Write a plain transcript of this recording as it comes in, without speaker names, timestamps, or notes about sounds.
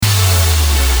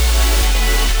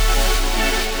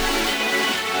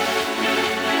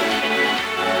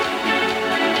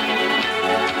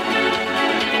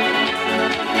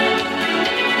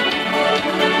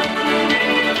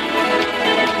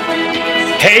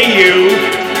Hey, you.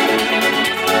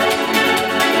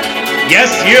 Yes,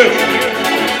 you.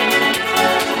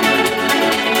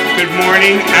 Good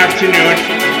morning, afternoon,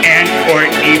 and or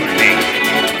evening.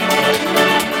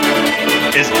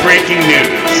 Is breaking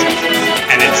news,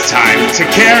 and it's time to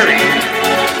carry.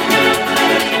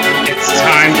 It's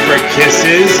time for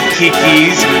kisses,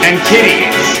 kikis, and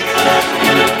kitties.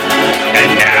 And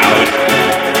now,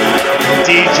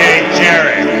 DJ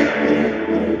Jarek.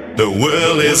 The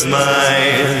world is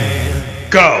mine.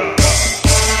 Go.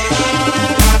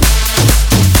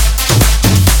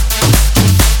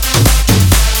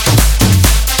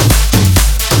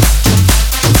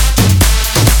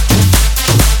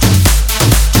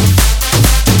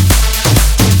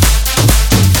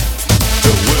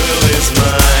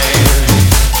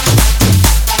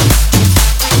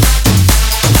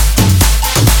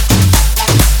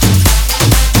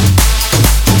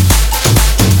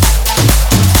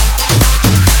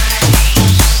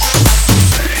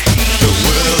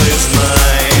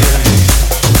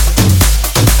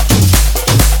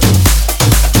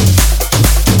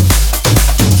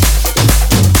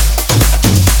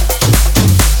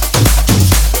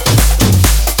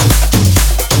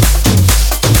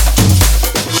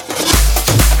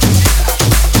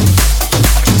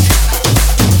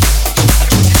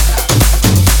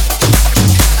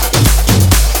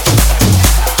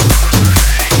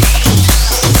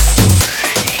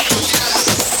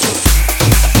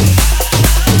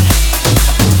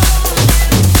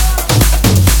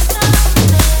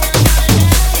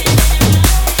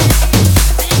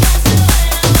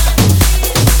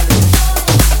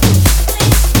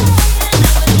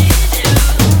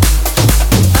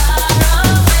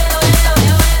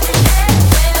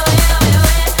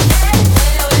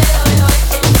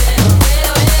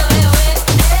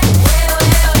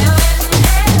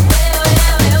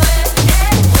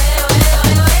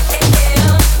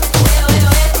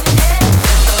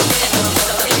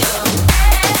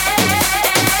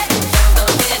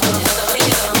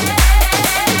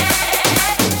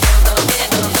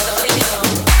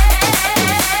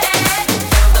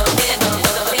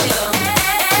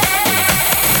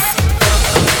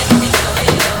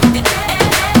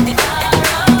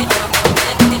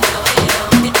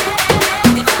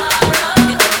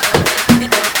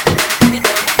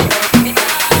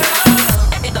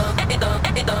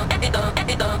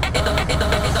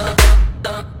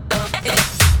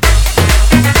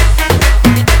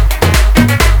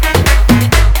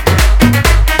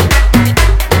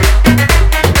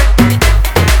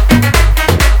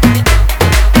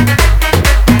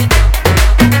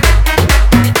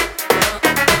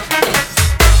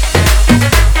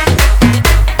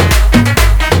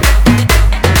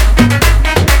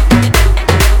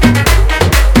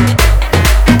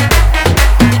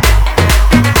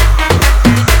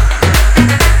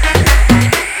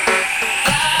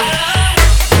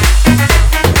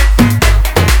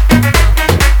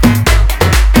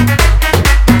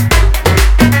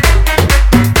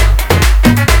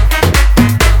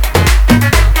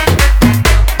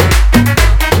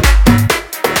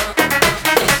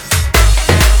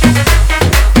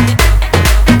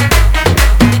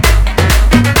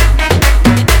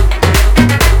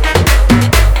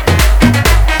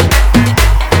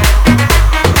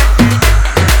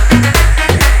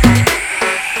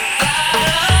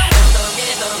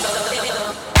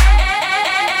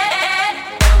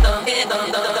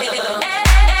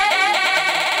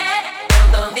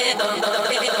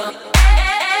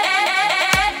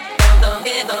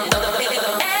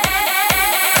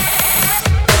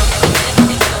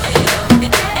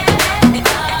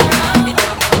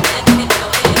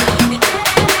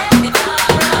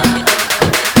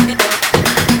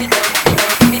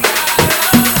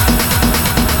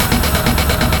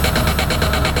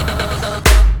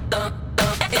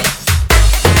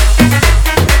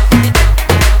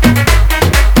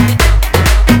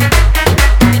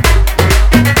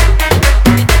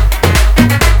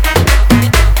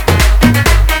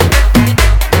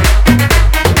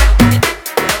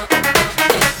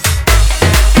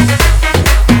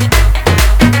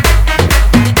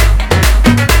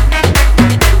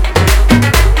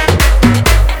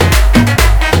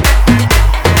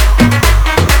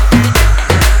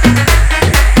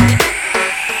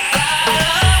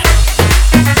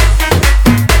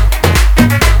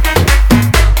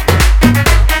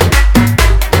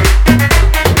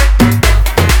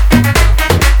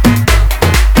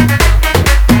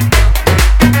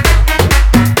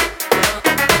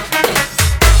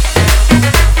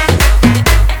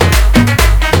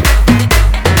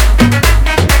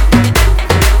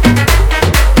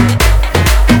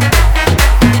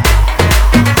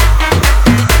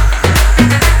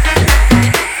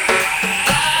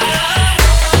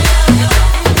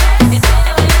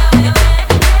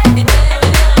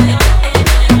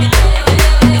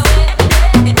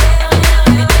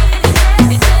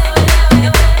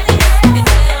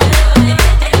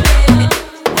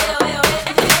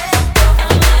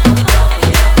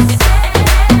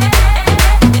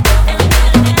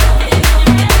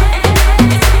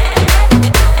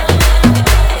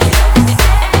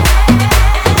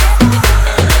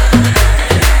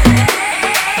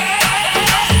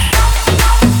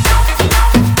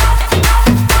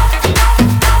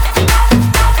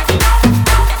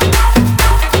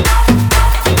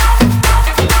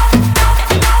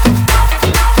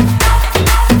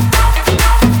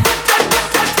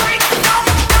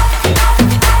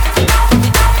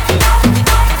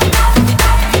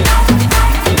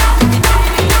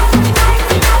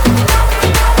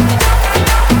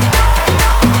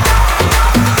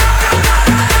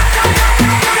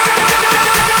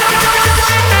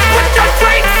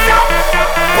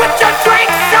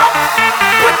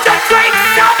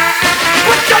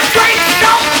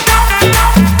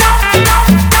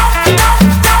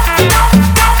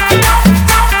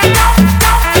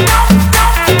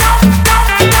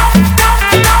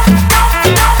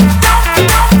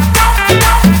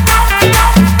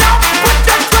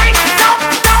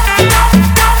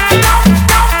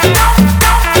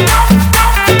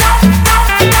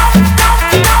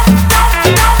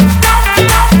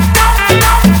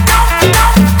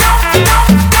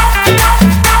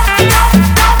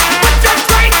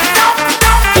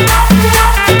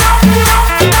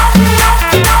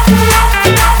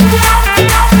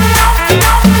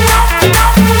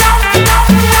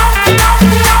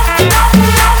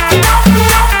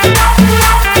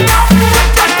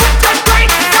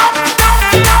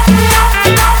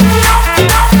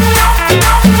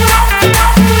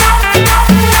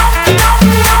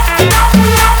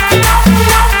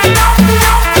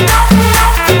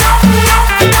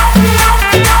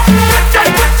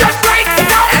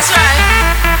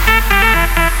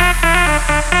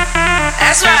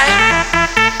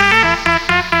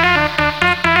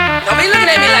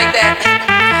 like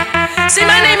that. See,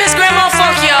 my name is Grandma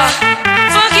Funk, y'all.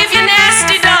 Funk if you're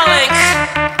nasty, darling.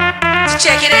 So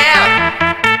check it out.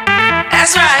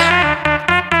 That's right.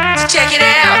 So check it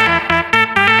out.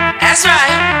 That's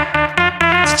right.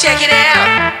 So check it out.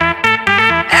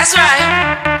 That's right.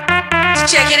 So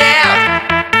check it out.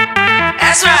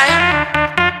 That's right.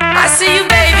 I see you,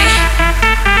 baby.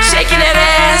 Shaking that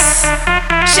ass.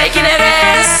 Shaking that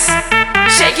ass.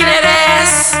 Shaking that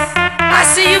ass. I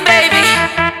see you, baby.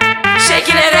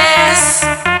 Shaking that ass.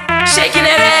 Shaking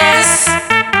that ass.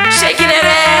 Shaking that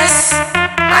ass.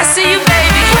 I see you,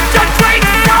 baby. Put your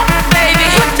drinks up, baby.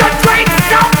 Put your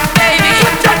drinks up, baby.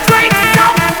 Put your drinks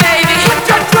up, baby. Put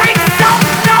your drinks up.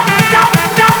 No, no,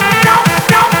 no, no,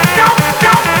 no, no, no,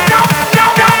 no, no,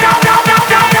 no, no, no,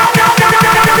 no,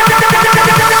 no, no, no,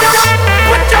 no.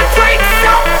 Put your drinks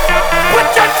up. Put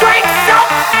your drinks up.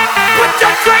 Put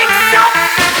your drinks up.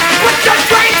 Put your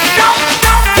drinks up.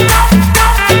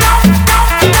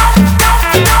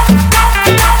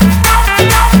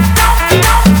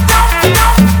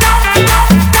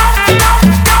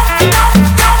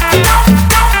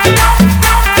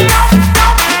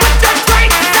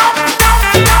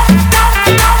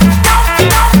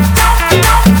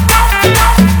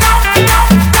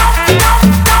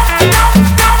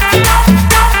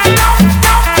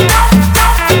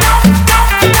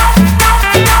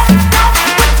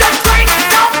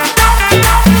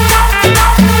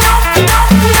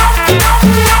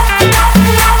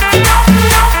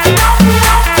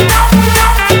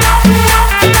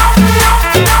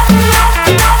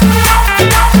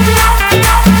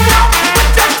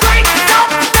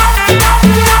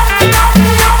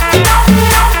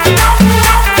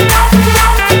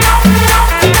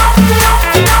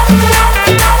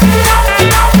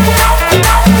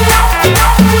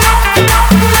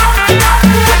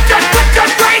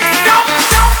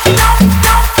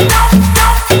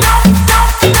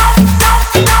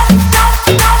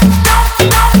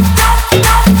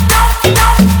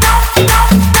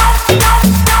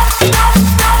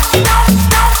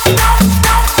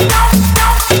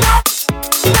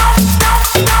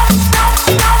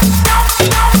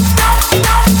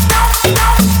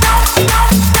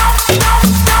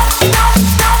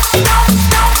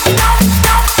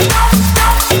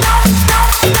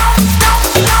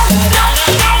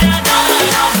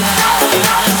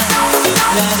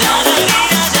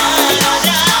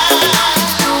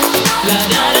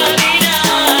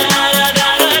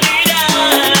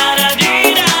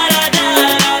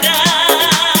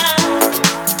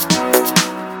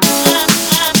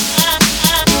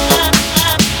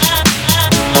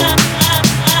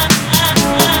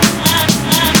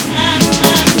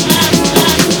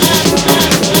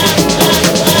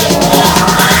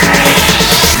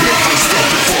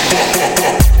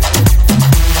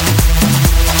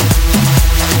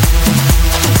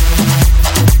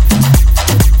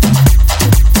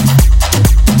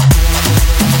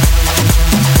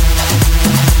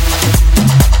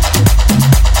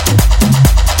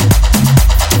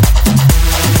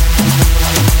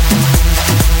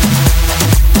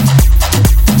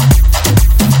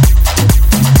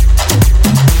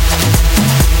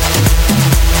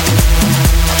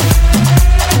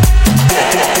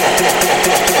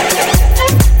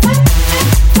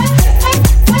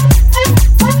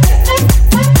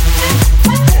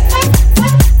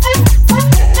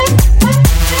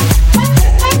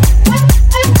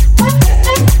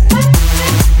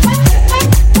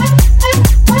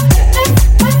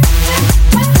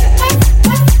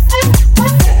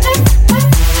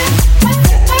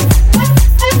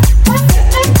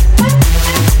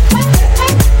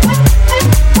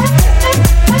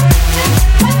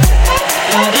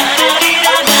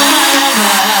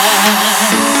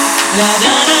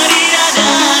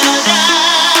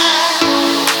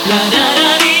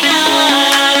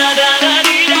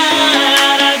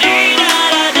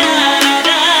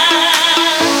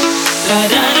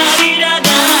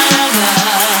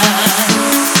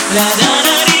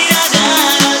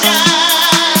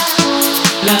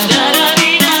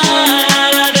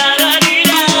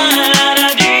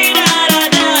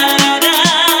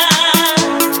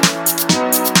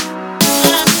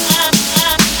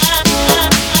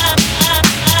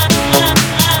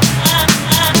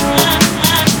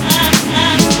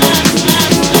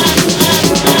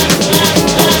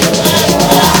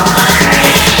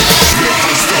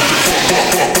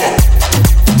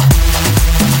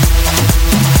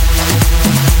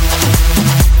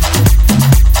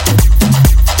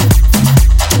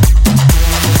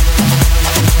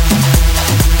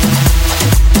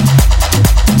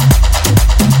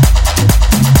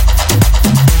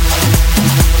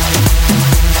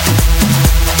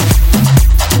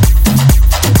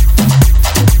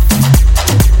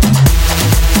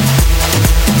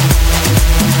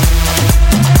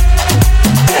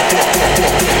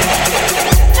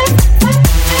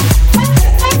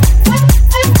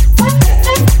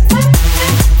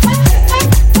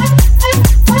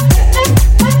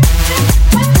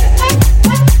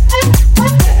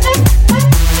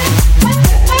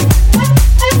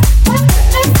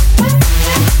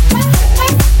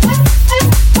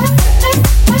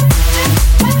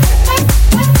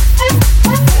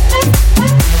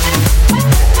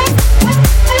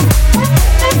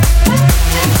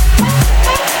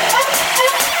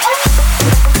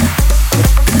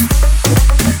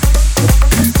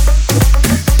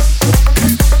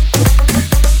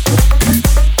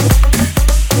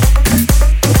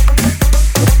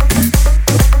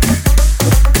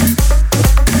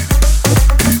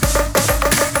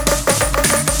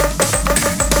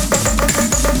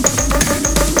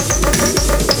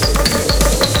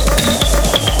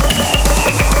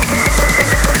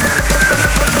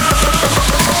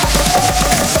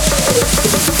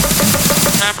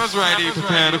 ready,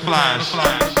 prepare to flash.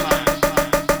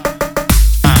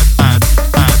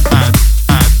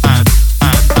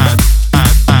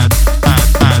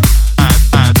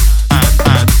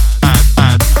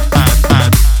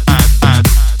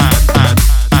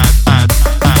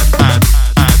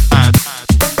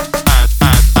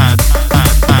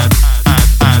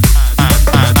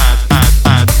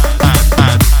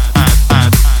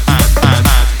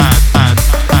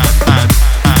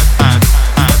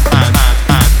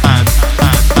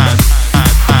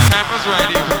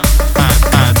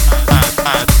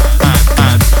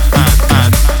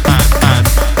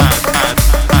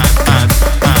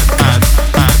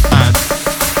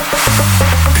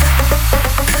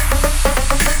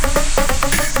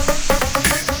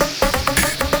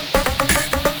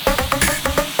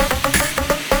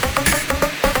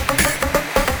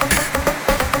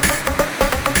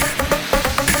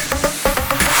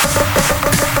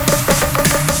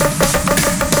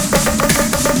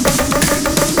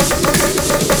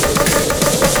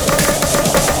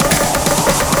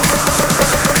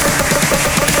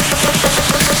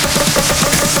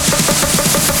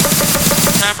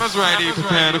 Ready,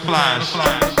 prepare to flash.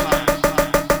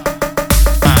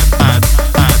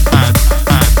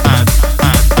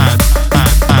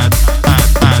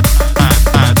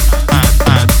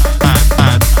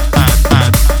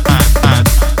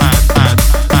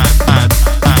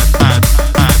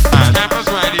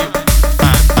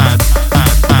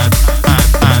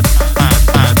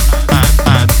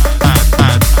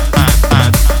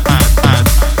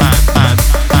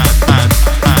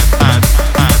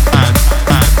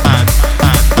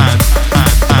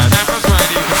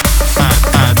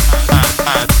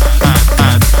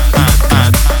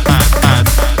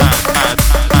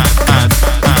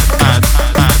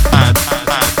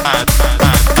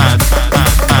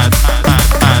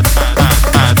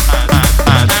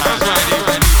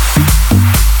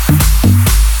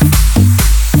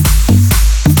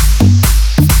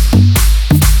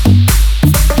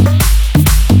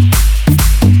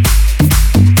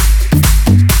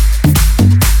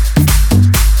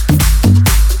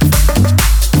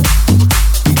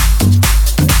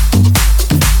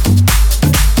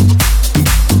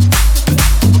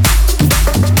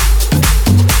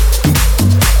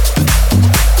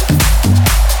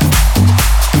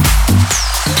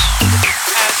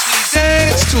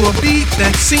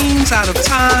 Seems out of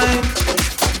time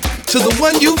to the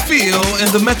one you feel in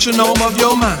the metronome of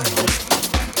your mind.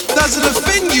 Does it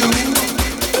offend you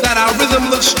that our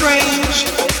rhythm looks strange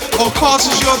or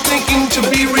causes your thinking to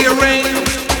be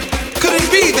rearranged? Could it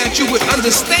be that you would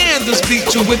understand this beat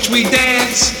to which we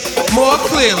dance more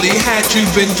clearly had you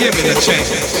been given a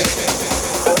chance?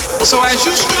 So as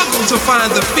you struggle to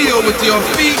find the feel with your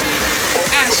feet,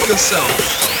 ask yourself,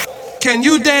 can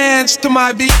you dance to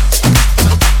my beat?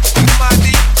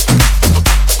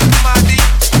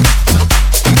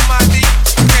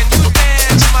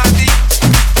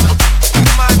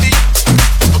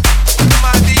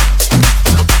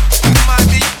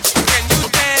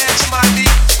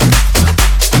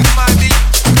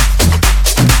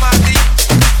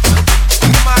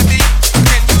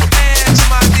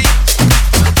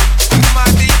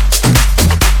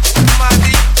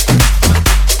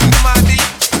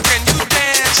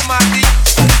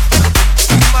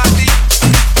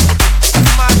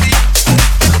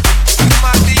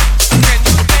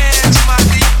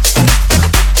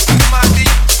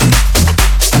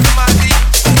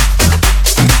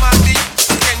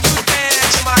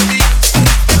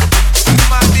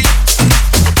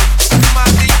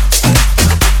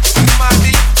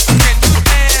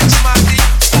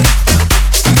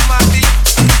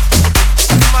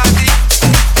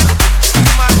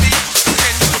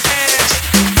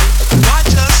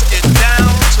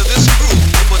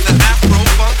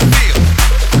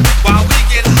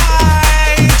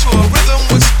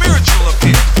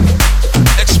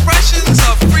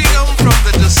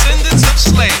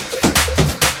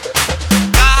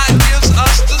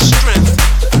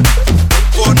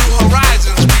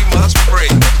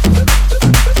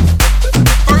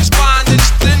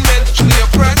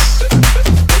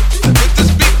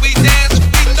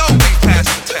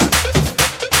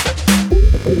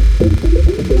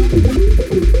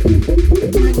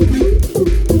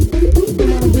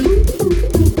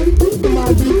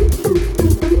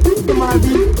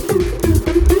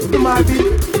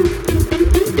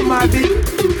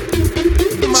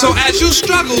 So as you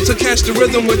struggle to catch the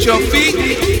rhythm with your feet,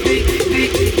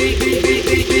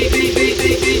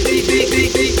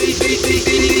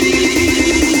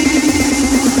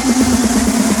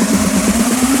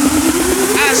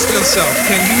 ask yourself,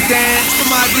 can you dance to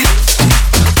my beat?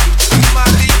 To my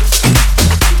beat?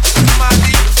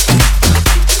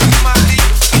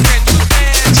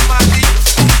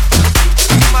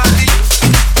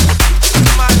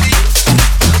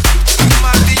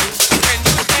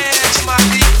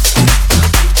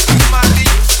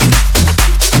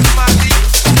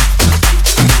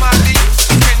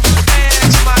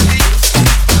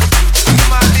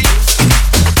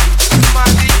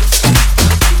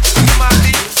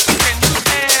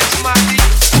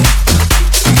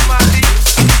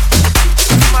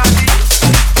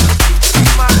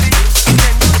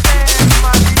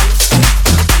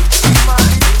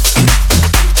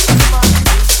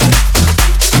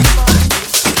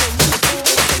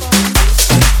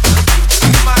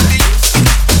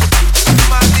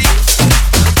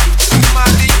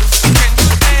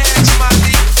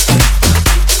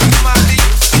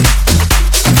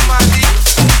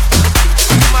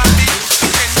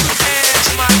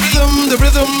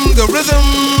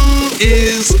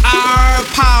 is our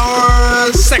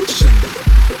power section.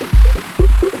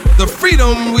 The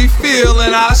freedom we feel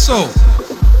in our soul.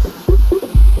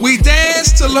 We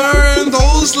dance to learn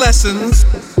those lessons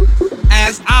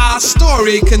as our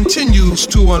story continues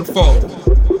to unfold.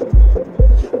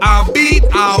 Our beat,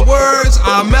 our words,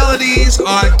 our melodies,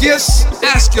 our gifts.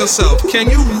 Ask yourself, can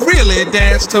you really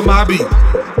dance to my beat?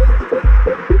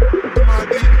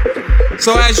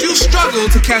 So as you struggle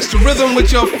to catch the rhythm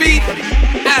with your feet,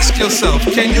 ask yourself,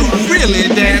 can you really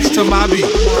dance to my beat?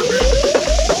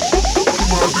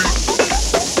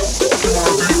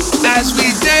 As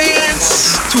we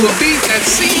dance to a beat that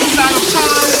seems out of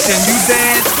time, can you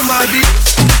dance to my beat?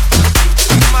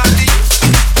 To my beat,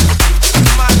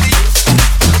 to my beat,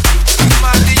 to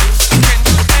my beat. Can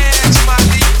you dance to my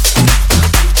beat?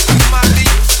 To my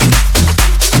beat,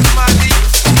 to my beat,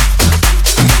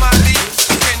 to my beat.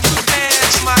 Can you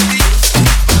dance to my beat?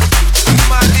 To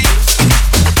my beat,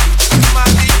 to my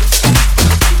beat,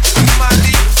 to my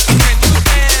beat. Can you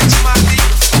dance to my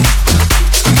beat?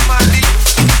 To my beat.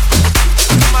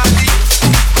 My beat,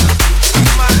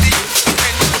 my beat,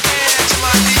 can you dance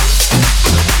my beat?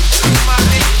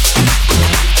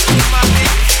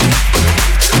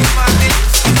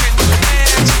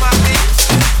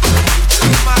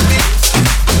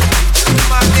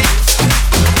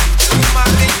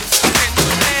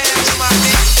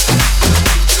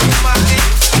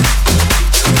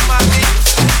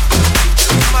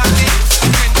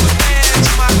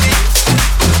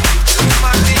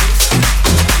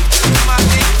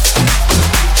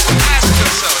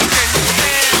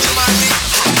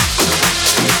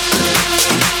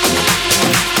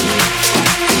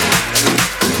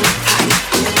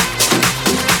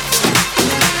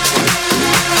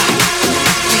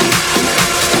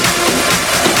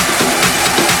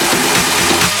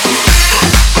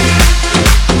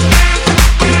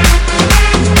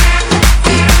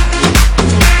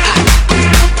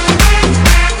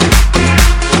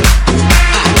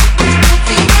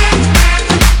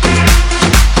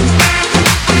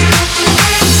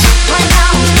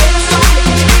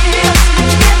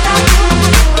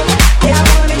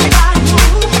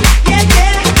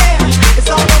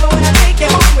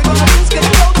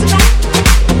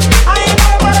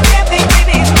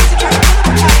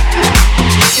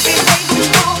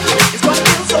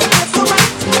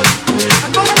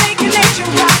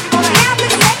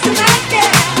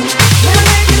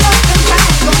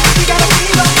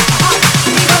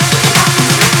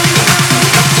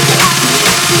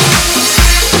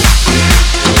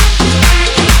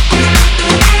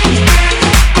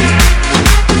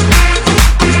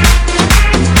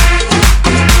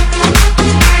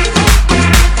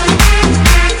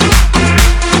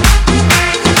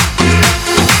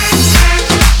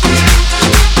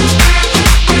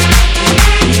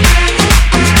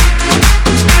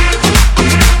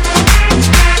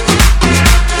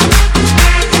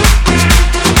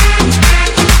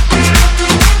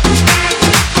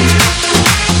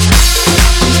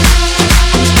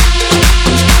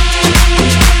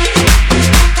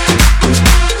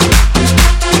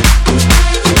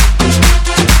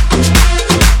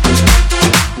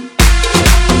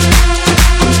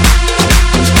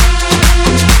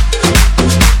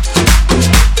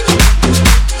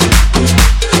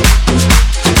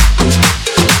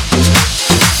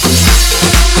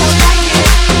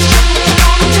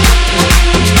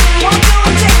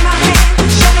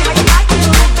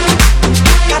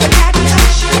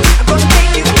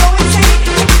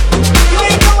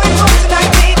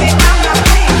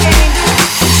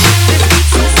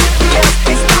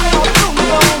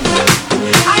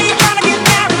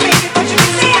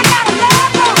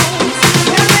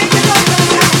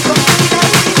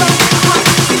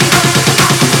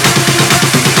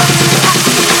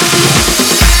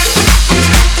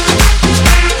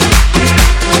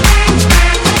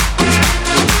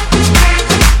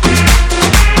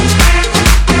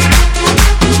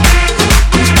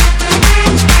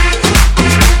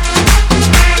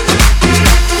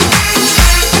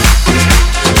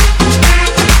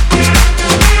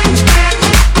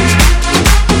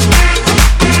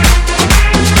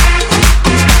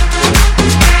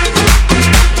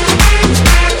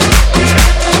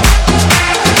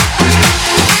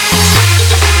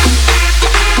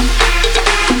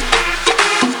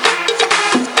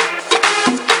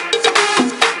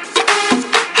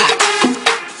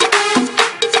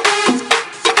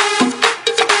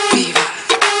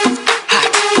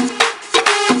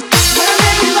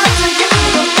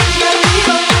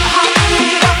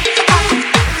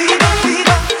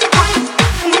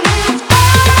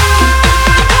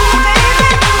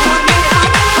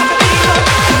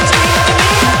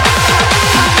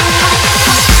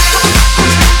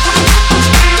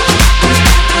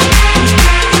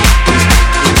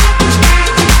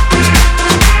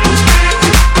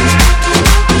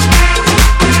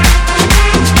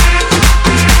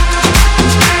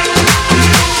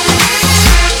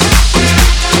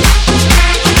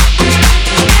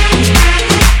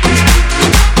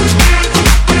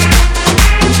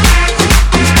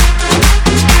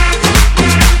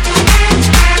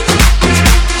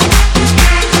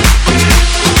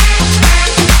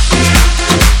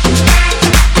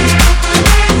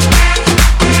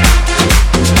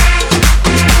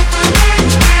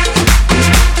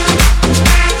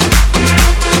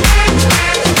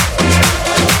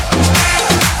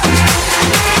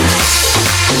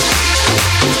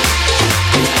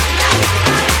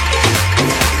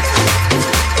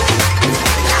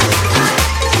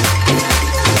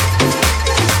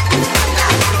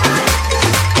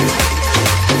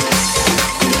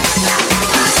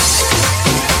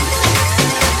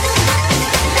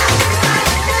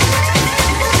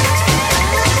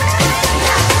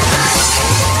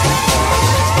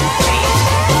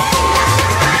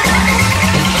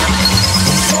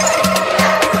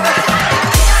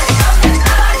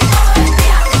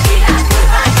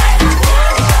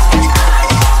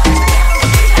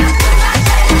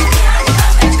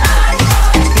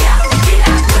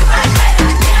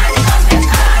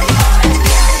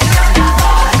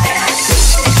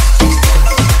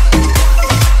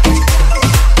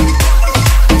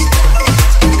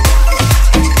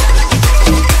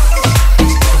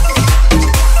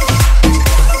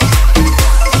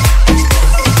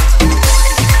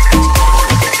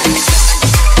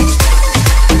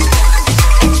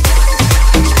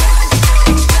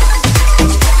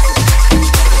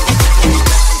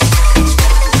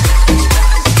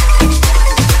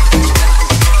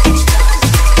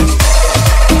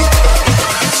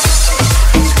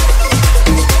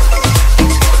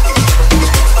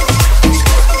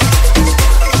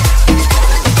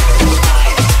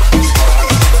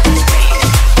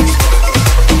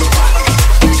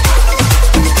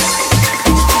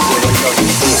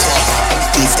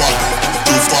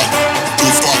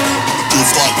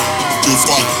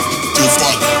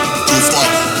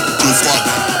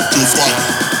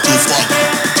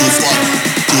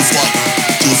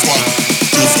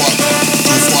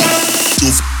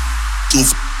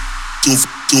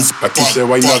 Aquí se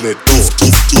baila de todo.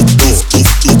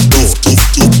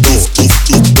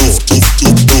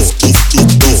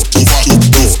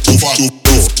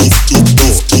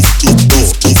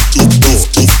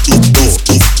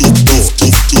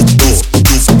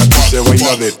 Aquí se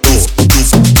baila de todo.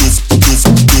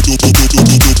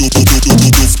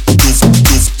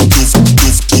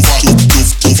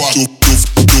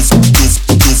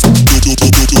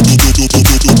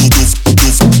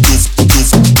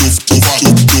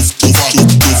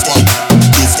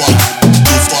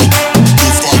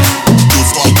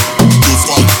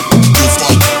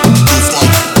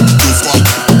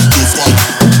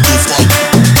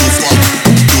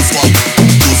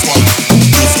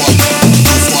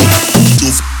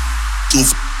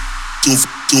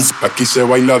 Aquí se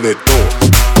baila de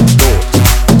todo.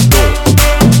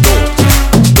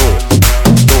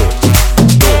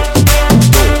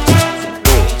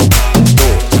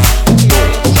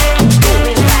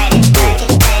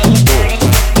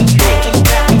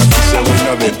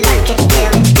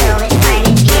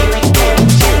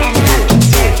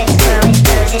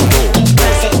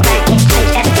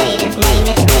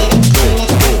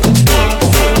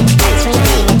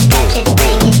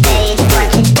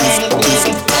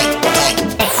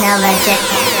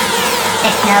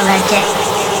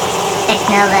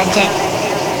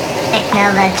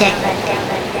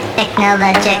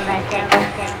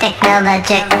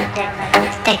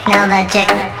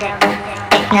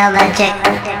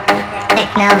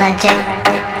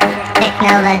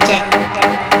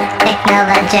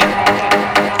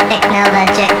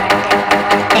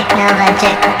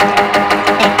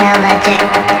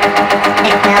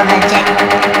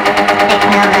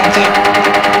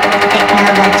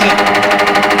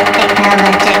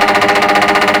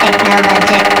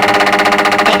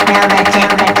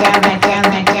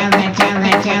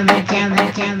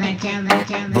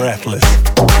 Breathless.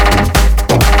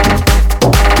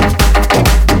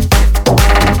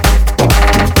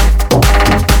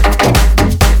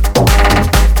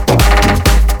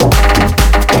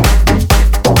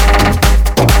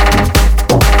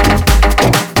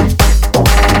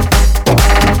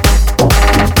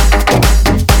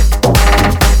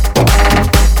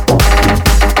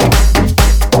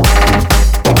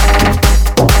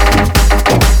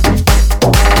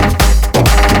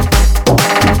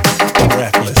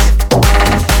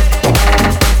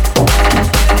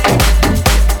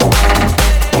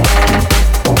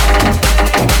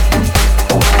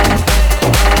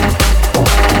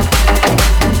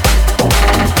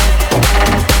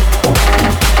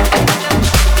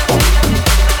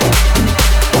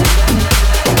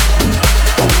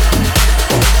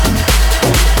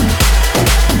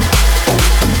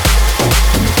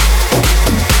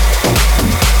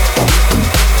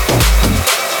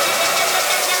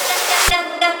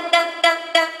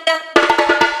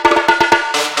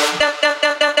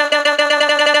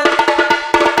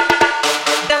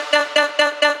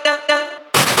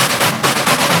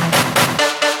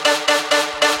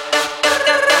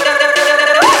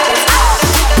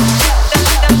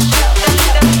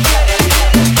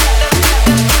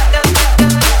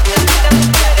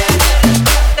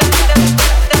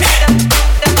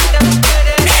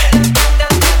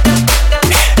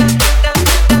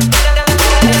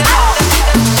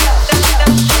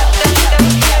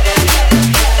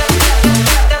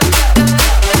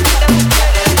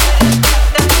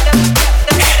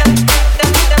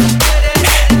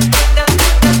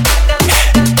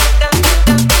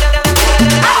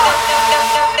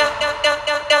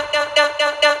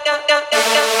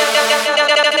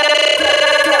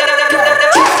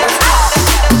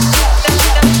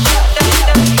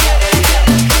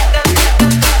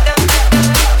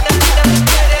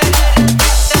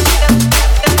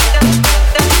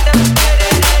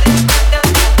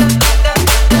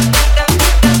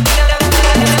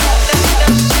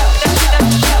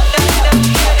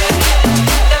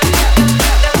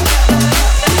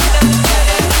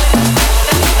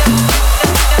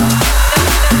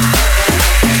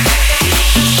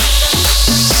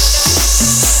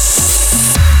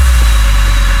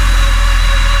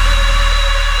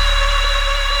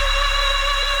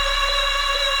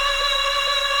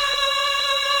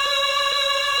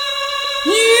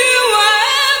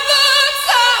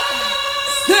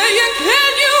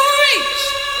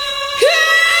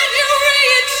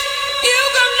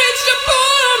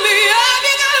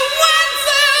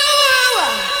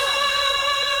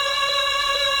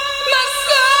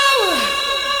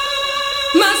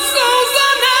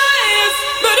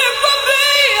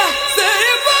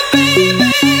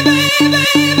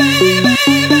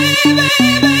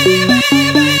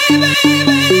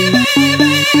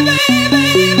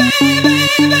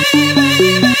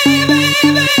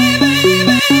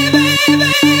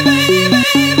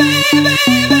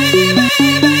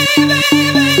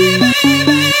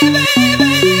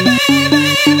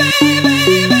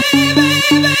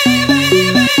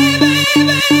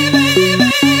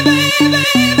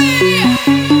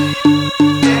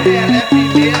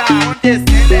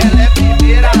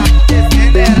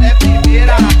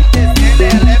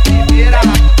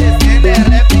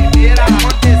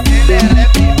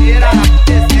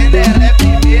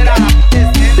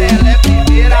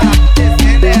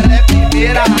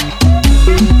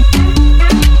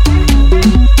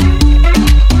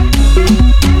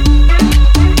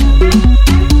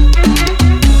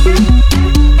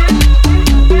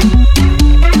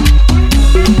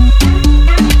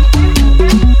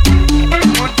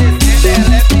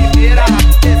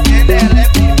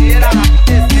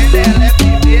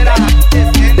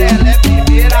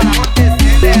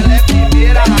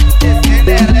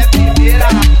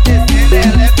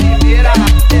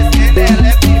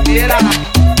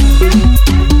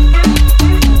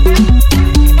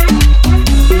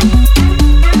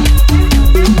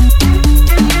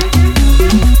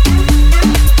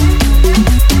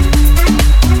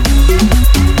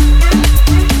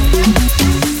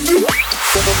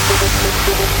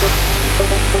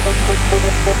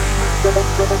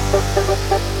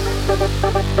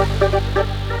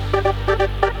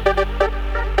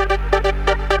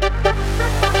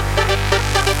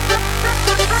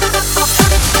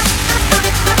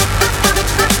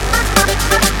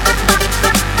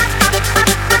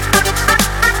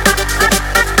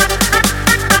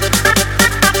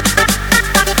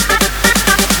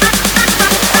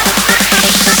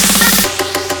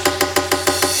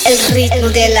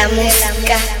 de la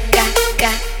música.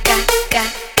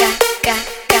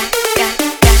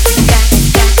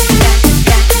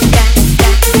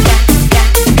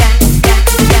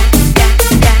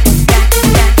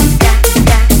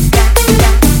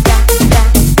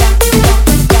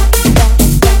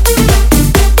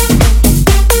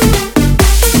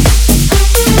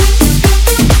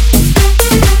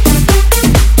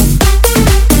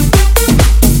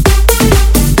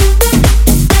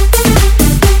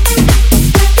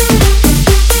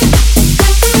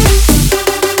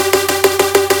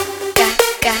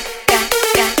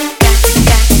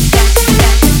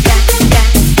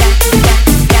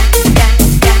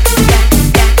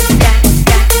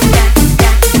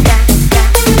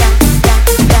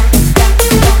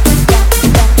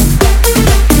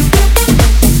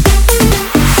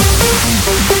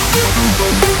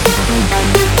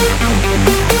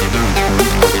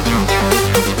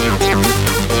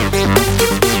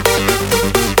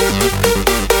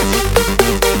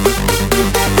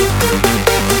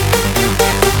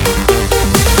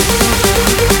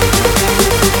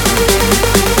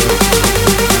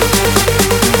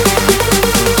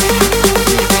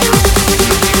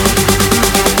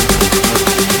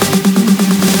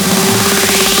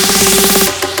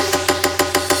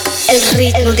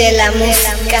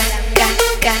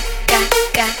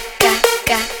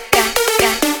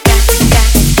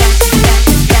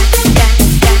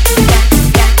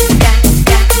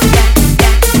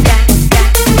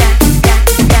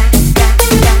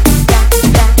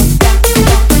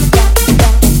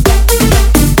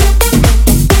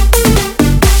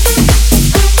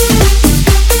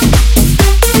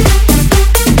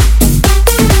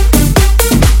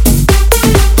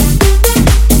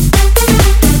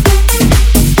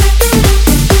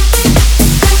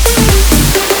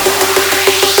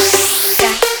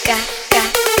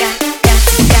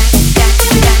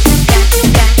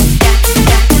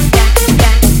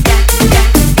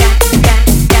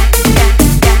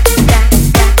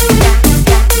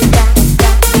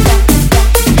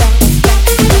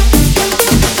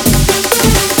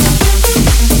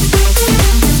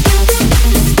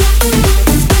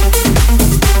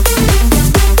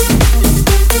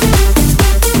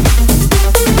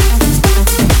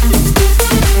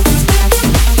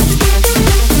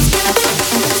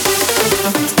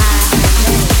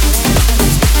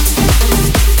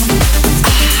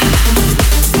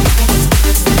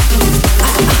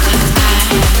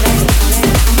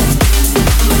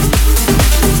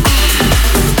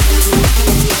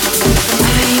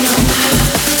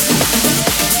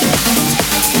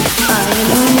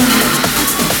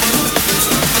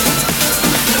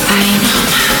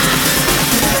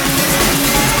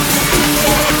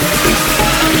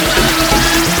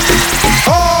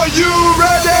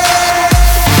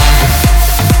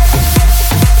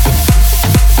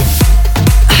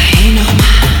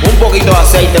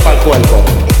 aceite para el cuerpo.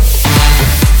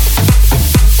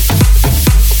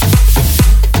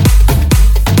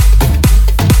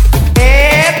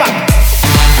 ¡Epa!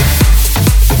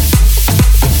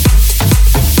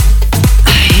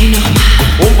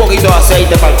 Un poquito de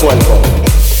aceite para el cuerpo.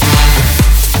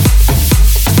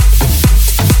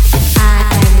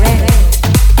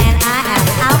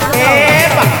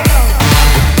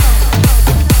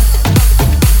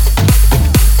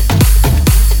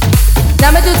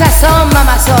 Dame tu sazón,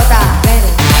 mamazota.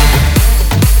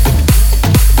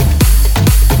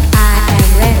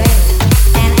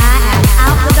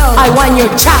 I want your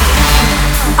cha.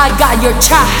 I got your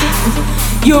cha.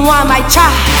 You want my cha.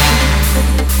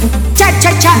 Cha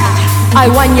cha cha. I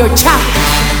want your cha.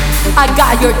 I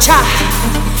got your cha.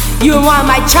 You want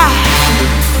my cha.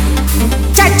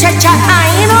 Cha cha cha.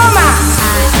 I know ma.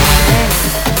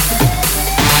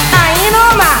 I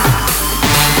know ma.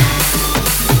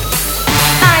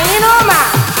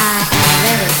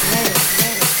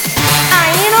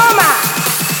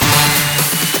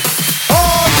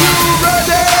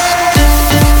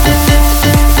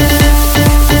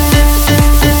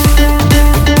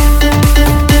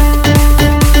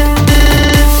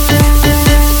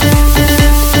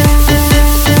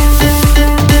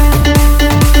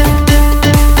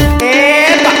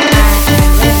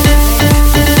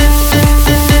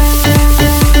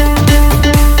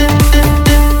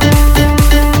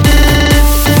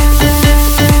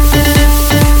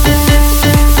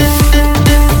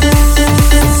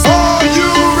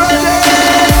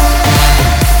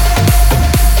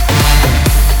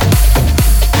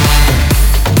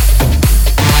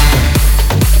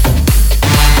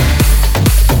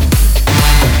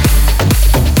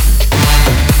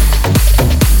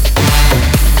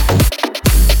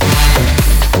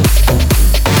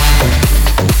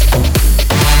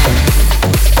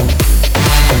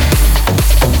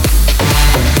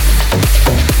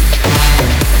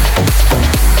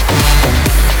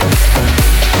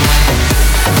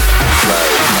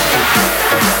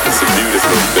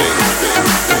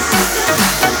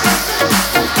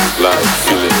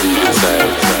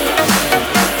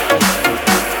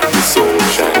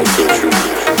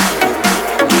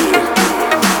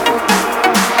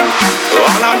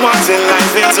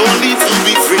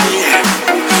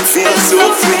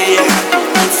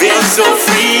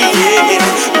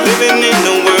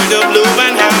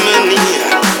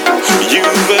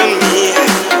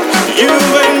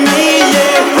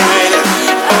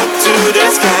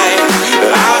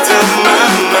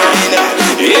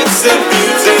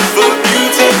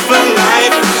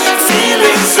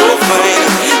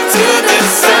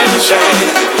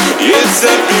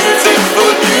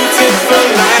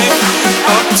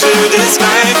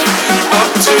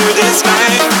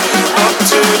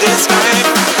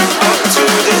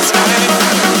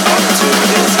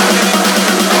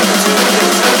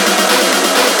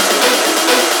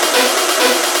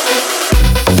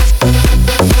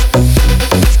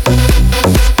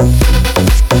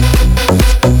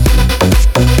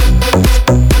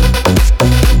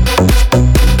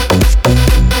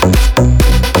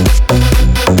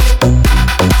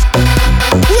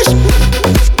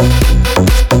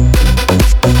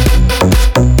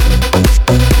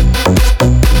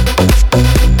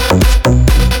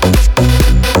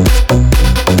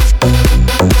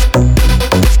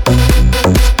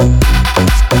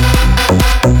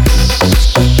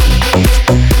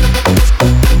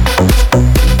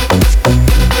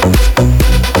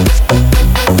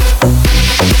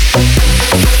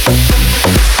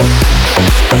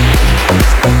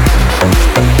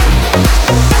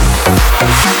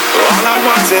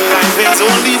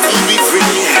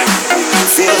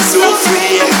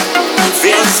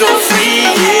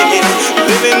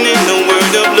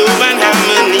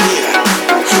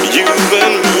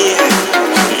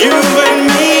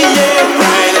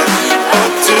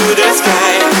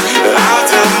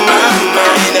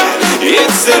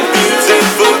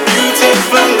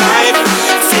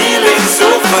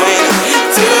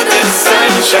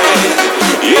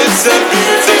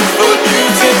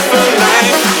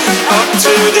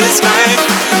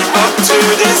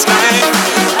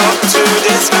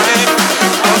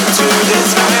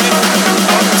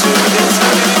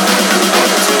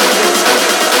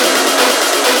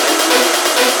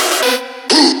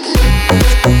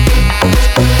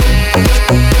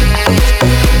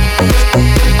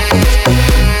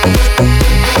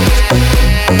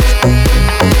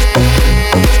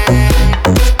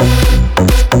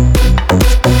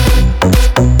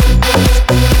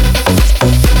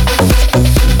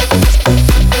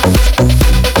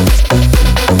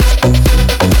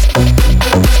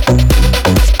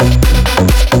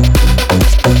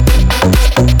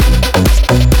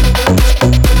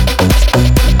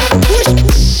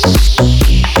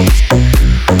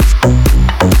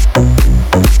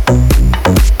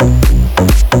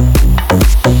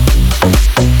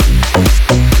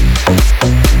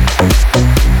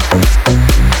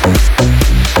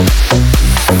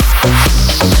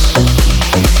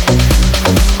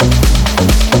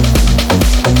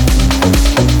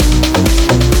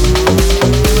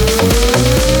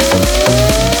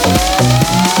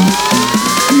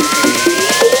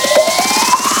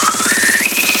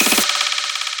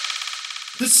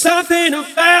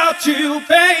 something about you,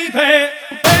 baby,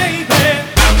 baby.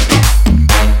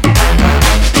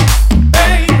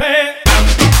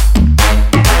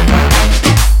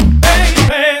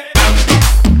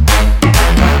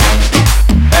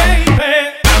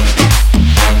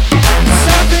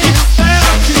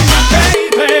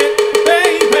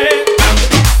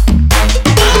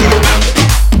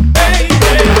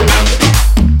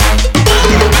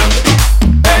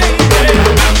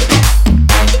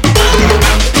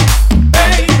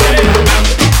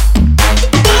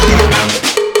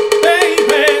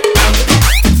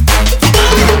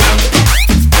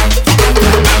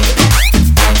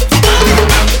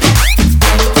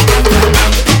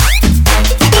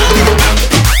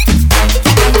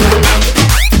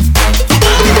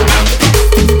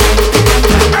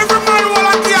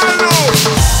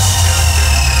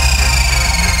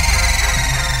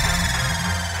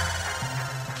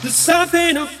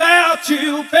 Something about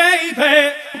you,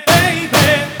 baby,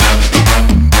 baby.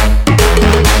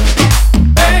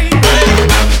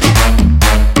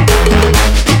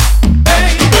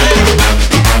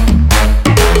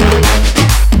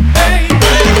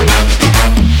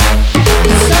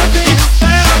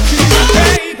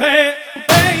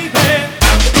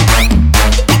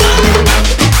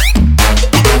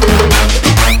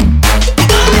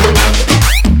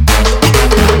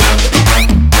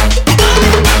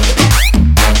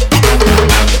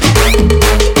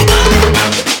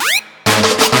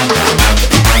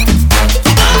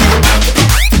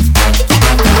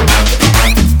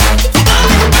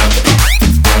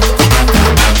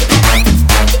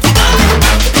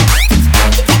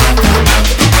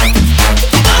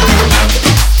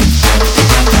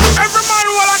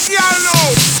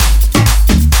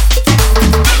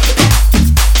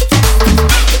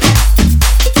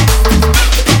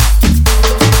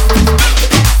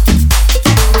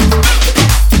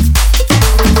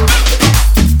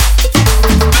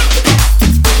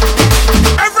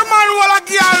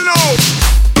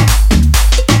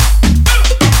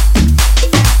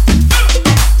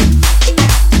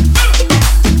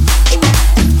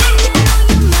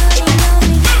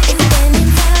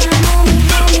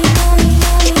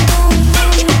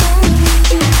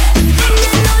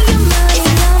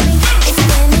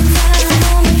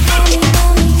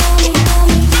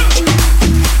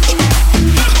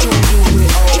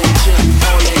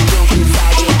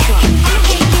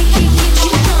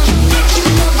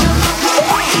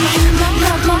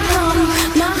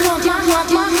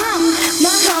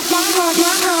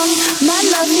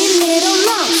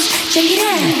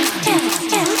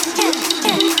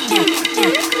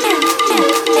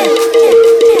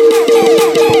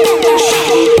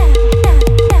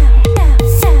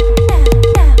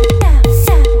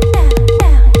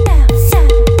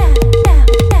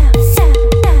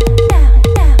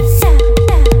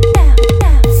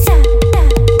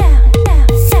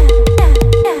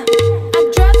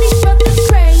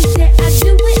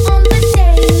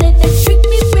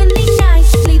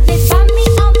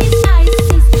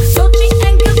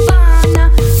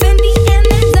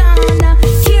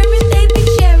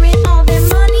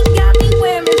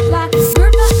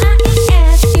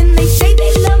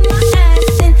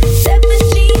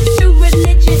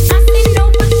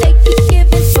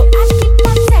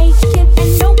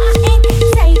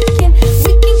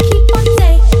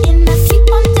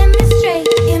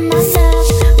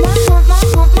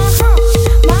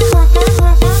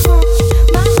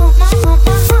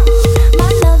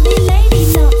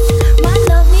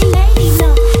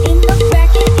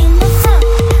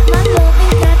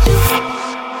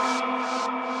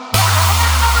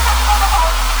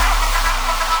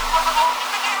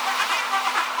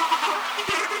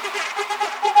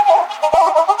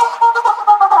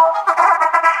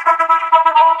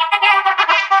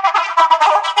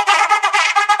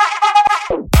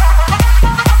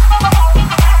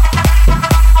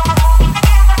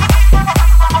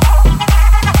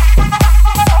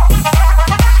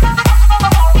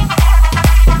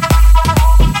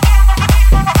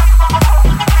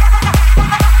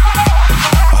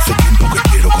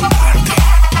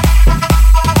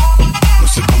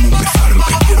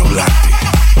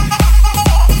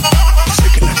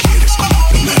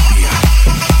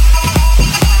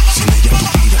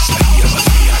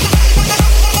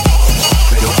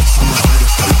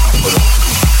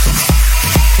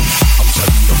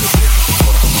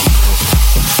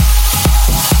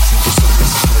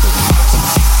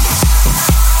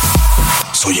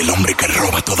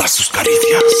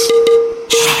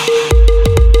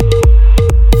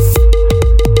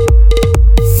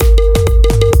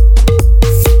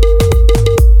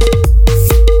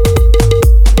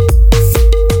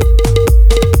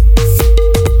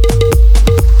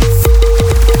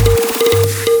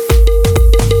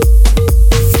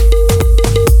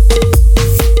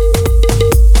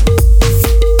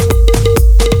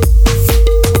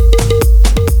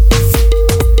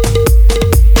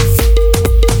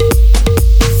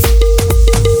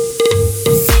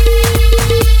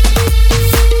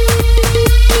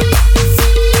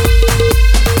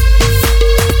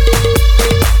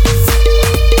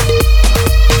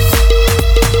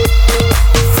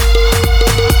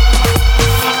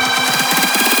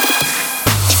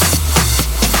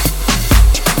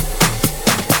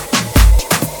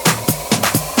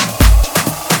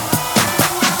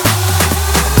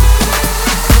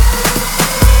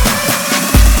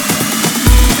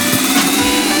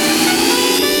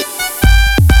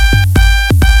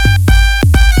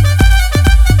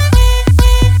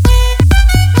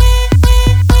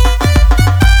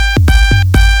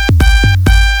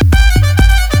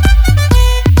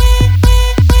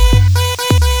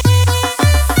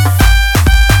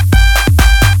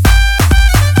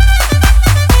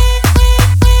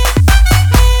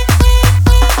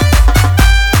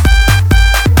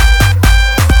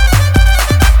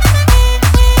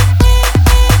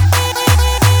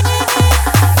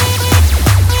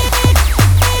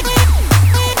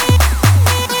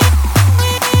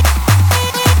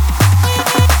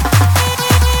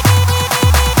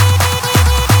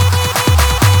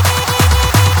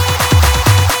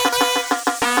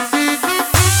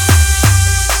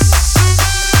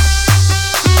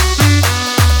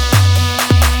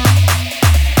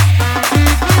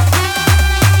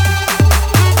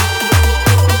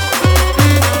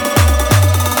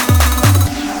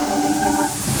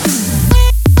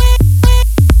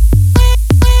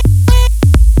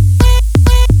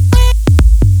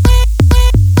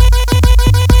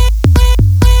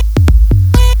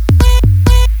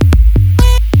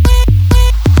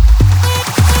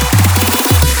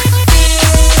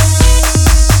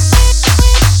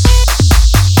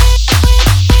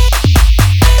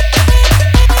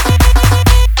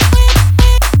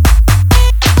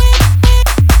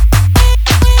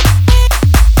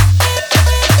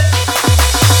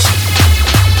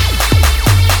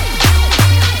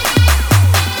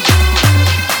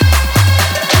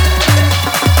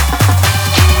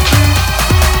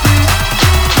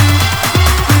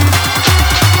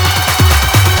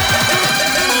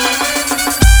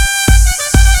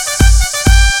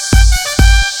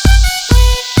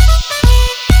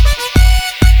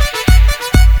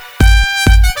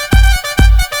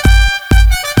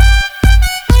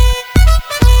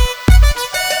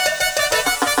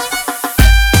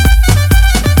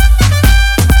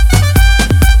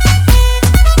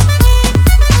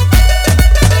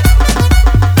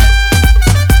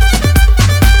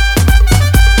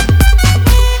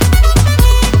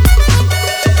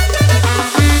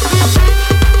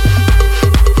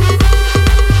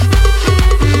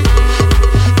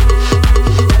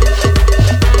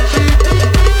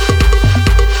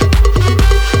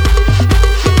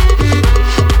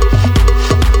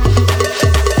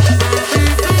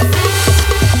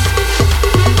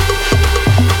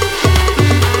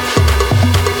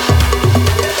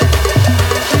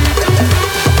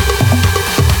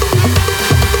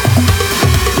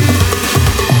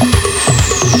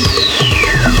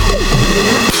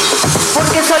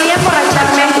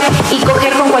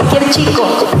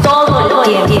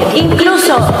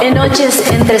 noches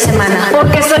entre semana.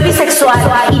 Porque soy bisexual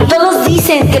y todos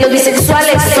dicen que los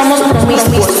bisexuales somos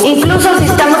promiscuos, incluso si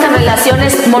estamos en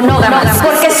relaciones monógamas.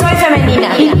 Porque soy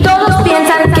femenina y todos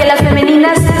piensan que las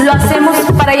femeninas lo hacemos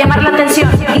para llamar la atención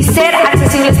y ser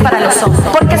accesibles para los hombres.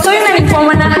 Porque soy una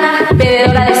ninfómana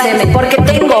bebedora de semen. Porque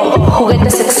tengo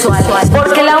juguetes sexuales.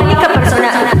 Porque la única persona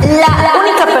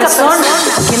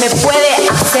que me puede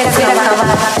hacer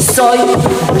acabar soy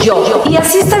yo. Y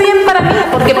así está bien para mí,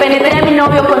 porque penetré a mi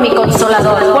novio con mi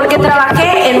consolador, porque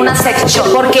trabajé en una sex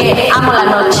shop, porque amo la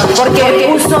noche,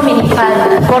 porque uso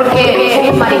minifalda, porque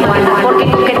fumo marihuana, porque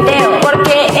coqueteo,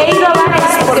 porque he ido a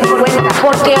bares por mi cuenta,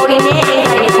 porque oriné en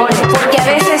callejones, porque a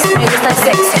veces me gusta el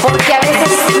sexo, porque a veces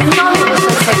no me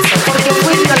gusta el sexo, porque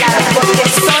fui violada, porque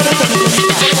soy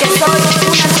feminista, porque soy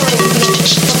una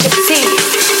sobreviviente, porque sí,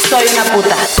 soy una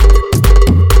puta.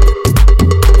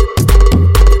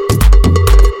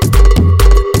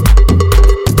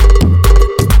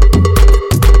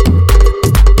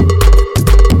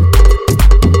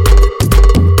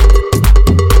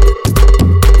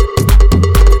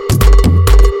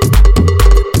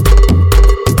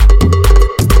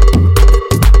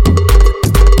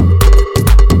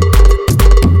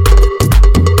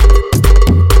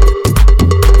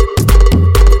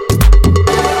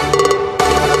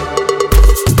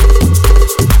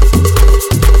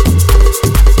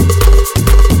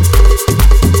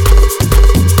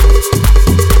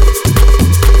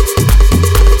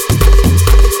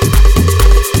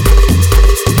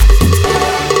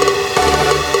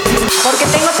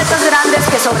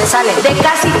 De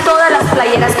casi todas las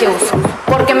playeras que uso,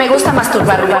 porque me gusta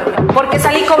masturbarme, porque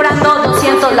salí cobrando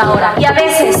 200 la hora y a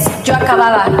veces yo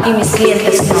acababa y mis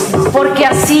clientes no, porque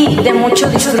así de mucho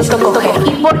disfruto coger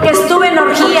y porque estuve en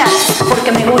orgías,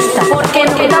 porque me gusta, porque en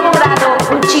octavo grado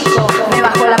un chico me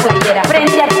bajó la playera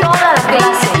frente a toda la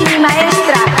clase y mi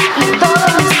maestra y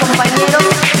todos mis compañeros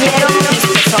vieron mis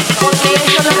pezones, porque él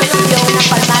solo recibió una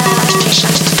palmada en la muñeca.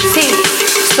 Sí,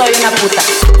 soy una puta.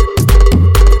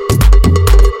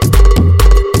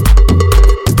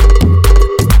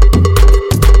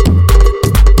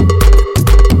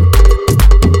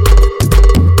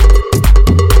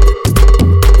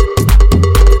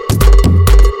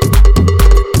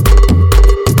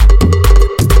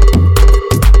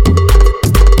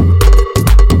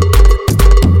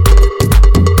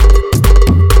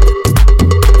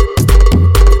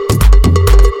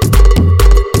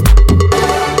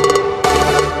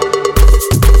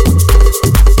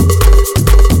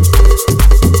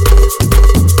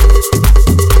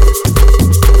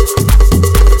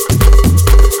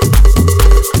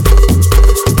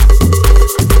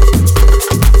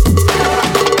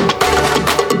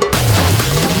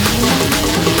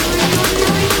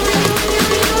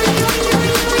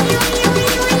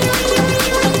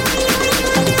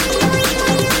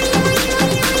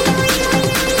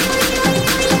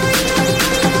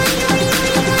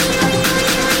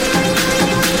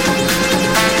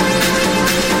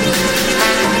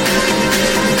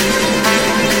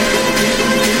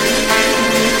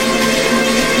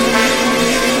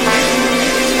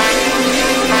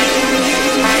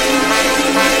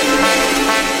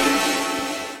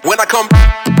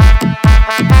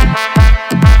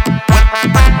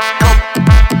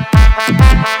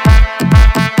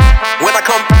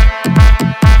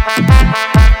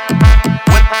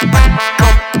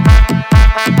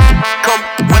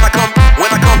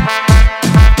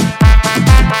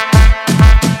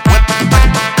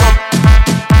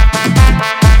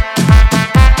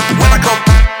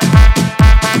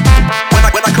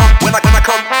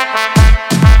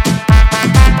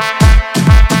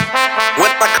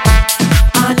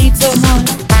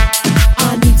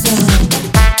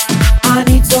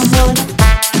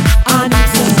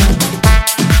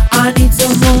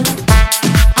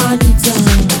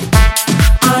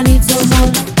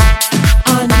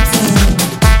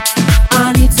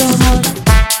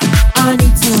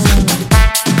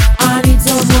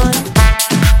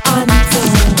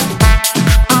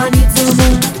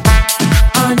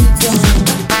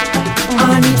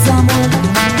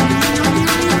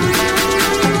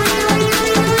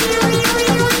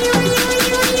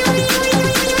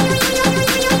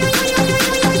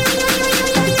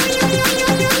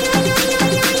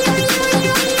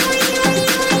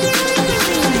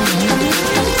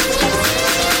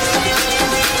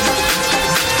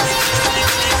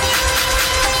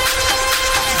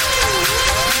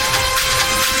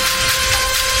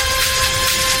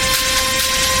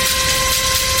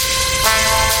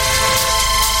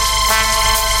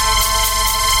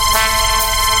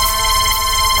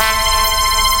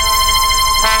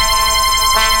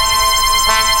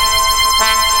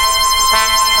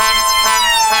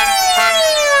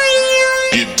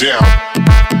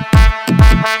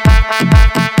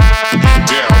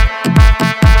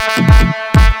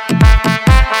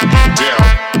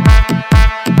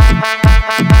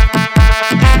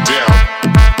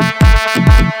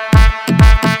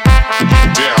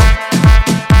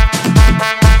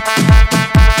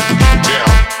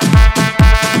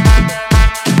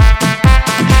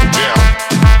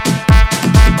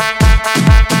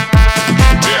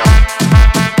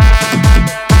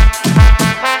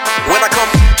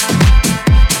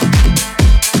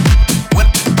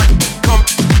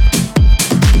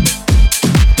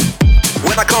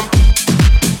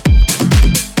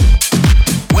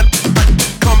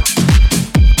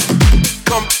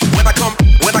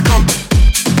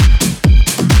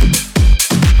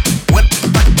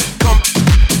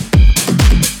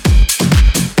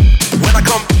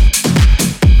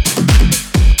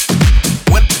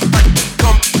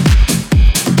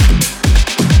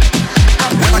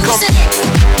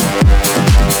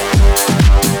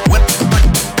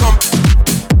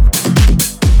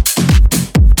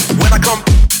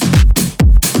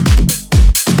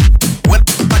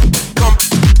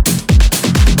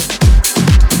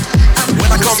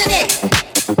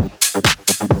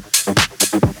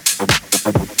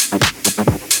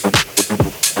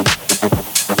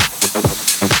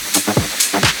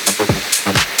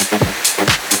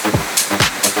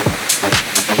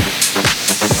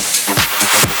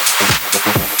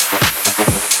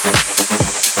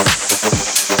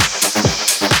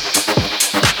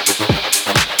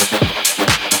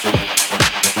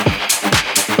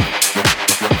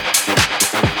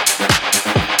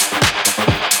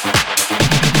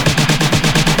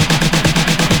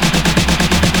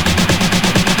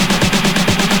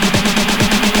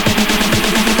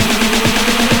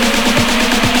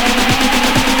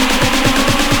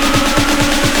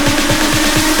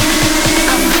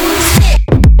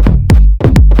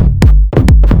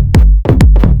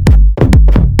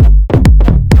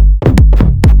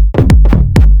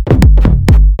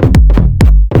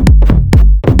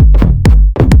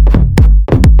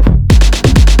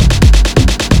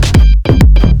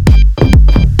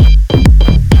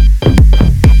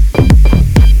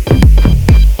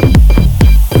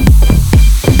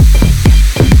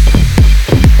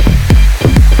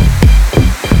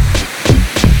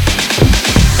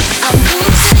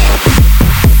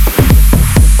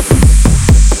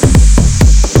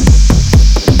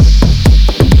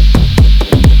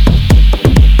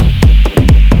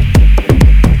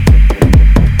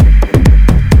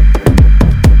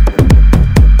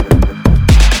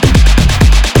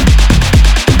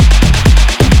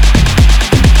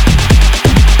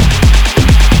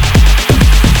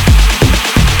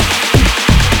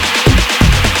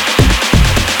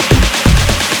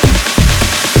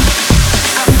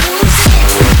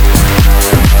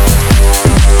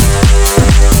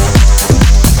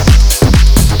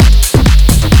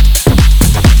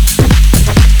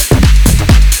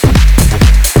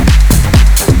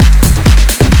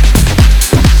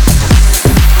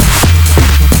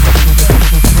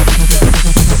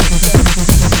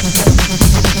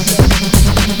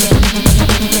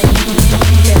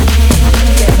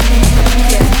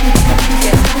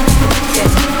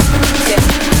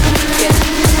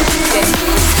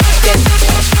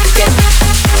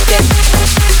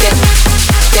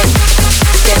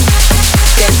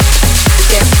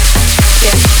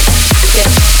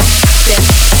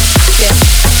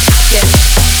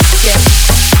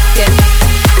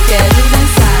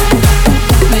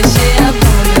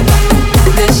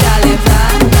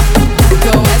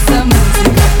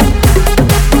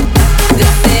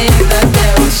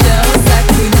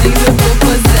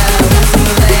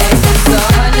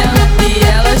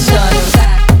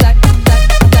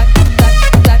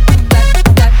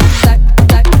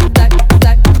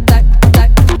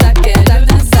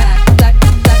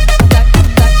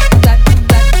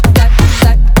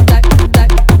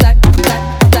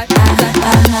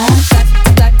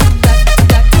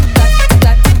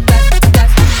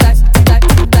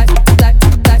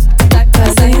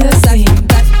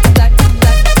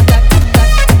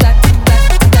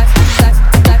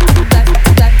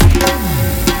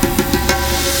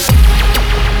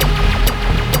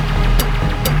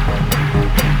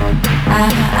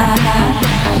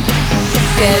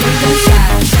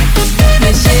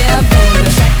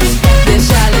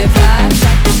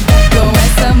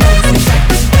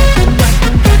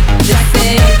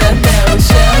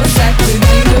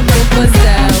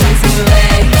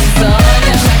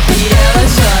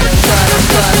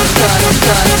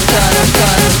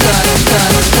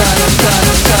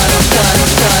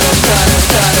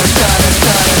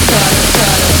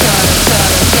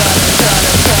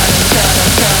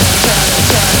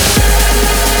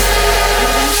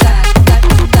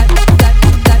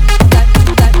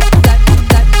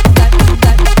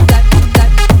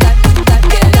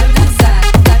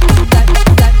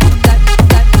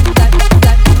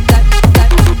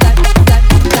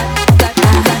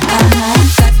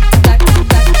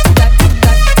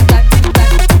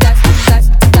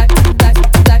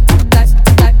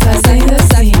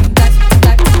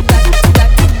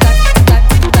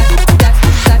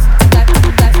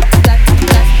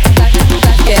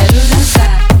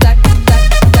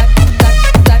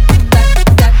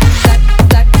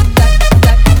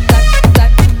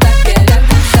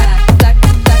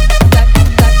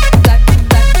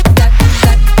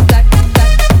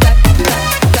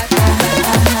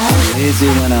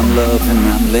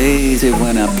 I'm lazy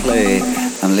when I play.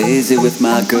 I'm lazy with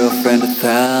my girlfriend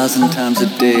 1,000 times a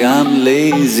day. I'm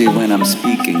lazy when I'm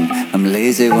speaking. I'm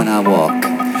lazy when I walk.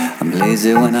 I'm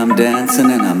lazy when I'm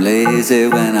dancing, and I'm lazy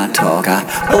when I talk. I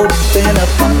open up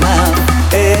my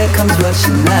mouth, air comes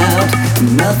rushing out.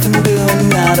 Nothing doing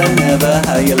now, I never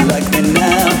how you like me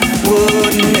now.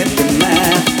 Wouldn't it be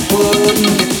mad?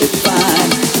 Wouldn't it be fine?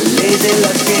 Lazy,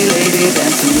 lucky lady,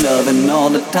 dancing, loving all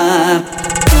the time.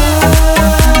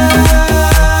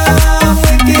 I'm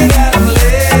wicked and I'm lazy.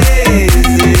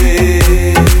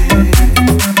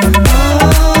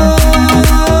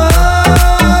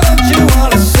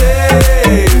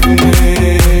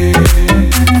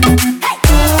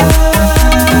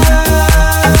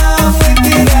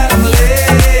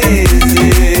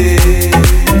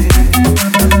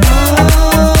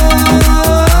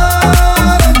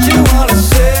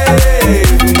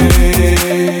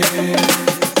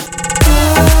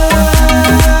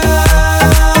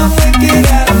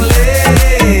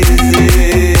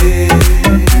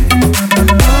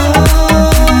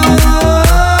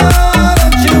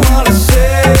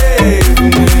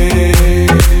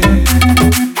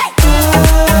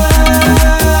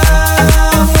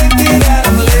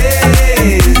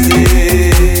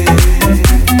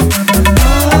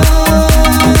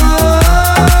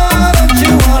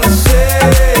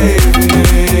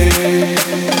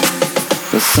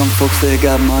 They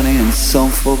got money and some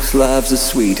folks' lives are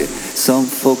sweeter. Some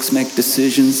folks make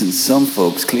decisions and some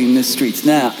folks clean the streets.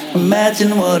 Now,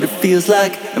 imagine what it feels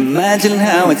like. Imagine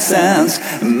how it sounds.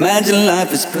 Imagine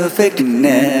life is perfect and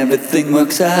everything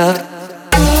works out.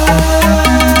 I'm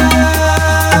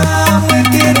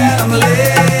wicked and I'm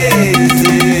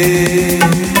lazy.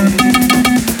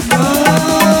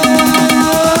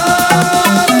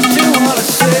 Don't you wanna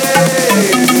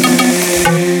save me?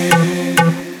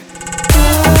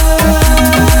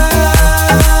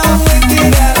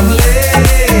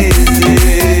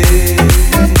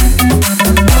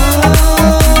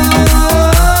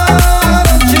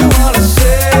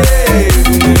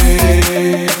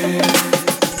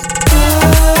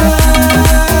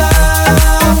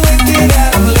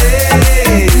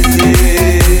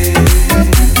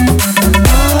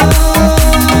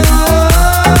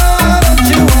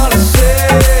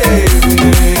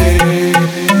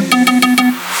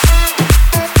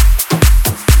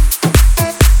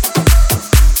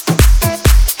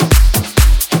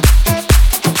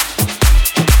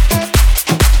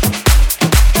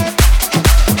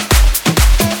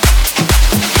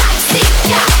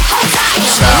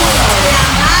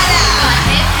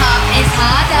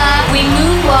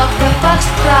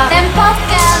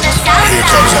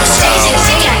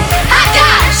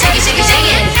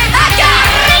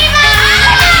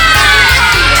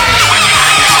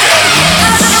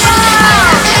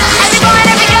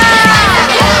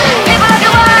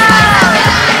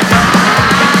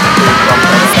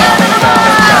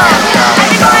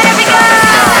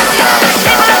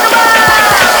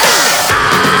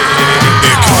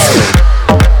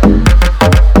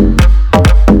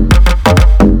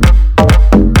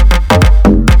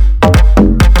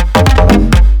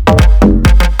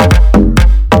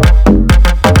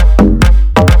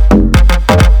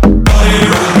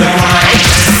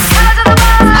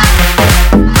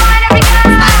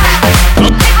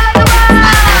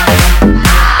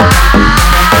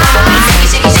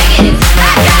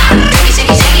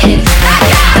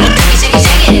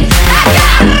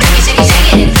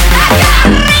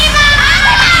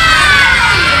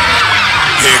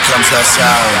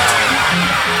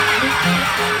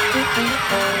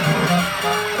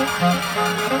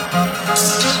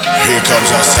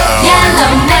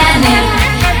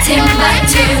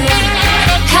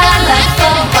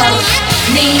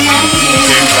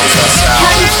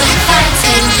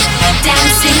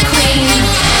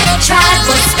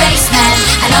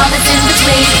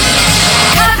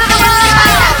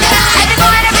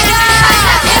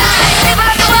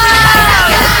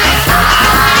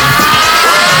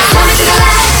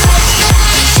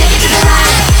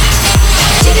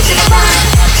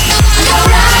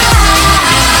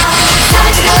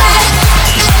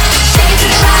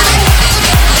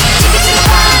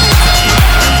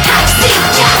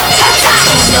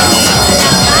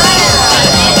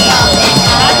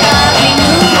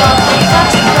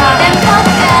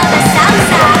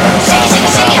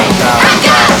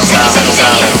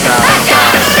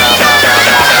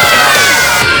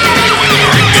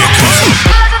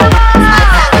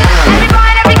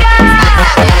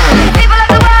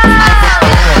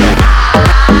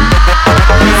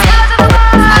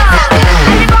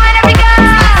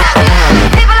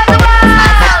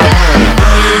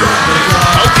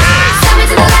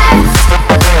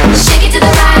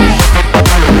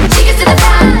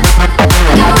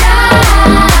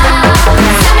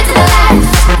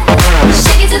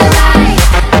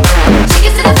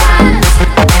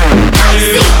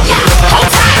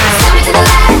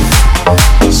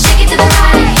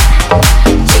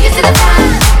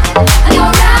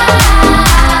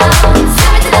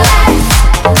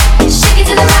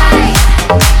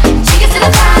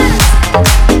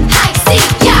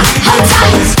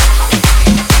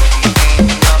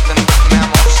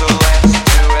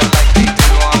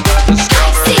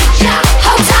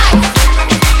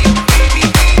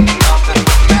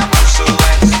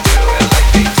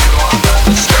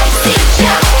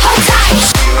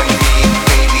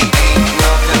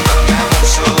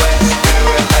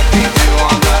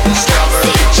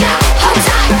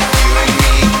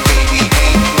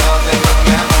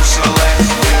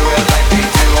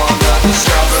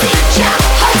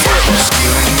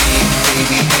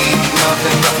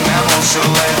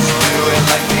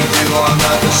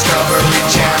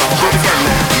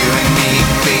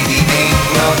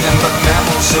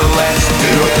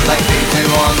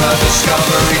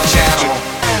 Discovery Channel.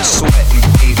 Sweating,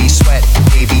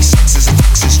 baby, sex is a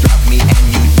Texas drive me, and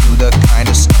you do the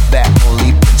kind of stuff that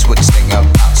only Prince would sing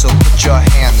about. So put your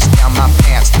hands down my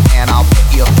pants, and I'll bet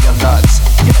you feel nuts.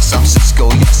 Yes, I'm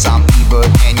Cisco, yes, I'm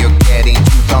Ebert, and you're getting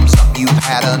 2 thumbs up. You've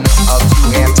had enough of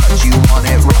 2-hand touch, you want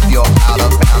it rough, you're out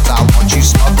of bounds. I want you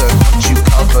smothered, want you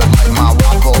covered like my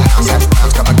Waffle House. Hash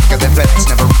browns coming quicker than FedEx,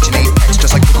 never reaching apex,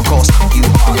 just like Google calls. You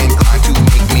are inclined to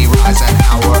make me rise an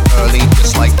hour early,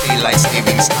 just like daylight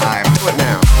savings time. Do it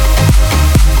now.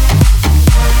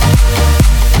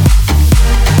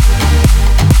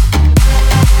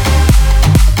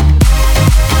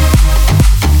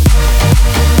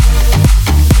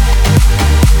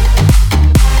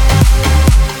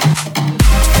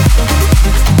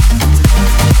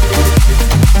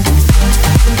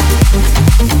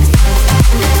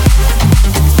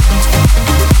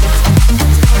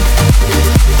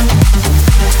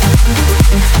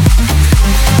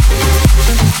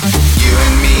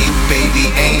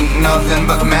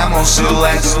 So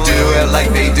let's do it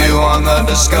like they do on the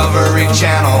Discovery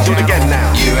Channel. Do it again now.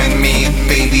 You and me,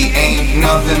 baby, ain't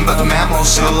nothing but mammals.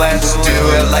 So let's do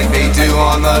it like they do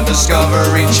on the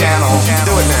Discovery Channel.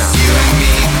 Do it now. You and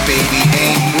me, baby,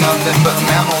 ain't nothing but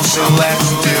mammals. So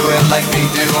let's do it like they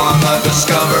do on the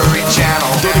Discovery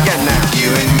Channel. Do it again now.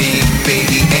 You and me,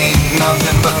 baby, ain't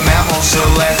nothing but mammals. So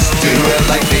let's do it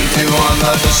like they do on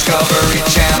the Discovery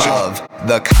Channel. Of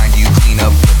the kind you clean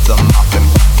up with the mop and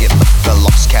bucket, like the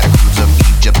lost catacombs of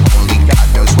Egypt. Only God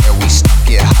knows where we stuck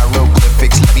it.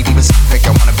 Hieroglyphics, let me be specific.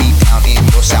 I wanna be down in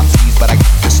your south seas, but I got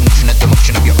this notion at the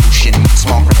motion of your ocean.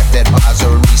 Small craft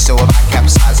advisory, so if I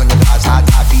capsize on your thighs, high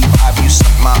tide V5, you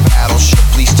sink my battleship.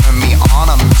 Please turn me on,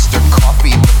 I'm Mr.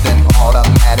 Coffee with an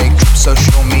automatic drip. So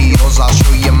show me yours, I'll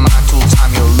show you mine. Tool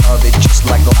time, you'll love it just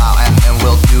like Lyle, and then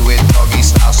we'll do it doggy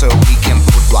style, so we can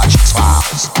both watch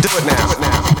X-Files. Do it now.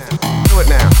 Do it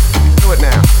now. Do it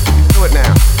now. Do it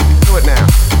now. Do it now.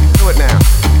 Do it now. Do it now.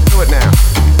 Do it now.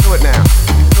 Do it now.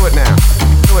 Do it now.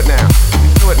 Do it now.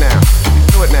 Do it now.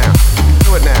 Do it now.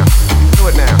 Do it now. Do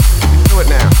it now. Do it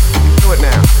now. Do it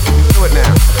now. Do it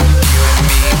now. You and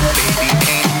me, baby,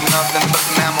 ain't nothing but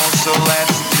mammals, so let's